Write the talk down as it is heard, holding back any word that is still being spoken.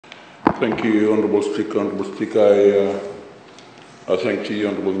Thank you, Honourable Speaker. Honourable Speaker, I thank the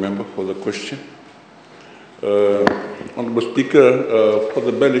Honourable Member for the question. Honourable Speaker, for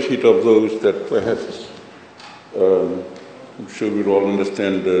the benefit of those that perhaps, I'm sure we all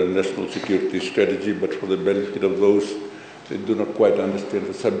understand the national security strategy, but for the benefit of those that do not quite understand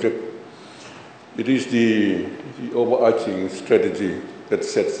the subject, it is the overarching strategy that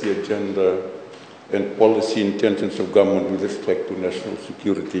sets the agenda and policy intentions of government with respect to national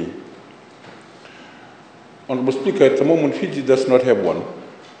security. Honourable Speaker, at the moment Fiji does not have one,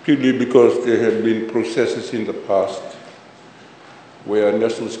 purely because there have been processes in the past where a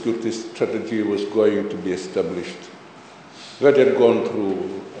national security strategy was going to be established. That had gone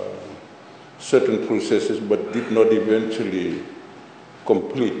through certain processes but did not eventually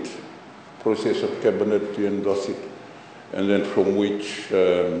complete process of cabinet to endorse it, and then from which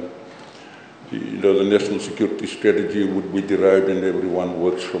the national security strategy would be derived and everyone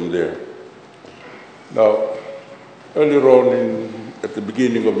works from there. Now, earlier on at the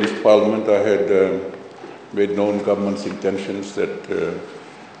beginning of this Parliament, I had made known government's intentions that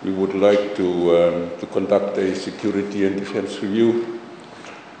we would like to conduct a security and defence review,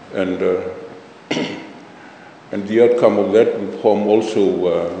 and the outcome of that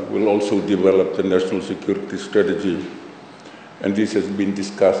will also develop the national security strategy, and this has been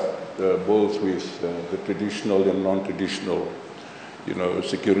discussed both with the traditional and non-traditional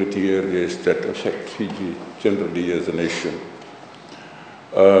security areas that affect Fiji generally as a nation.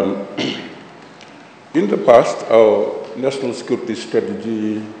 In the past, our national security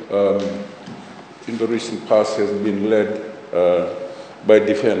strategy in the recent past has been led by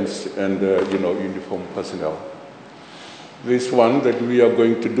defense and uniformed personnel. This one that we are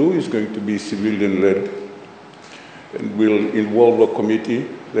going to do is going to be civilian-led and will involve a committee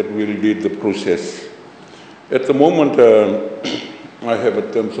that will lead the process. At the moment, I have a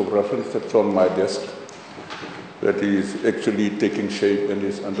terms of reference that's on my desk that is actually taking shape and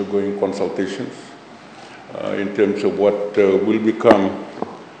is undergoing consultations in terms of what will become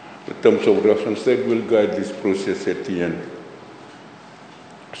the terms of reference that will guide this process at the end.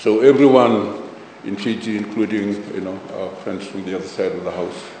 So everyone in Fiji, including our friends from the other side of the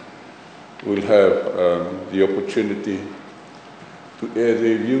house, will have the opportunity to air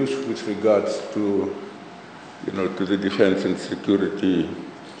their views with regards to the defense and security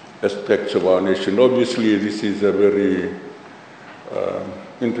aspects of our nation. Obviously, this is a very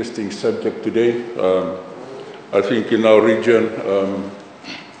interesting subject today. I think in our region,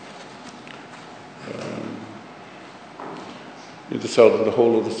 in the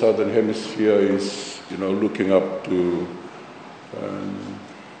whole of the southern hemisphere is, looking up to,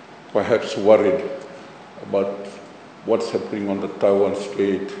 perhaps worried about what's happening on the Taiwan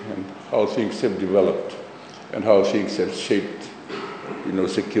Strait and how things have developed and how things have shaped,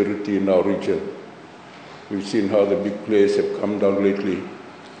 security in our region. We've seen how the big players have come down lately.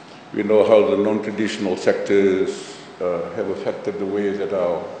 We know how the non-traditional sectors have affected the way that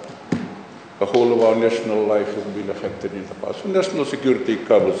the whole of our national life has been affected in the past. So national security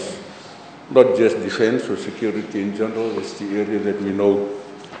covers not just defense or security in general, it's the area that we know,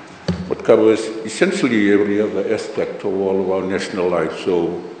 but covers essentially every other aspect of all of our national life.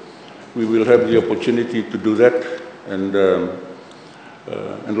 So we will have the opportunity to do that, and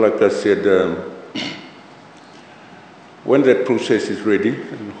like I said, when that process is ready,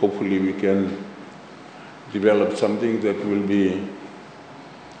 and hopefully we can develop something that will be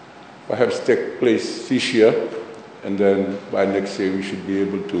perhaps take place this year, and then by next year we should be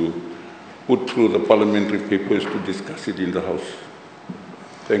able to put through the parliamentary papers to discuss it in the House.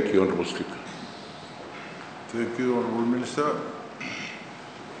 Thank you, Honourable Speaker. Thank you, Honourable Minister.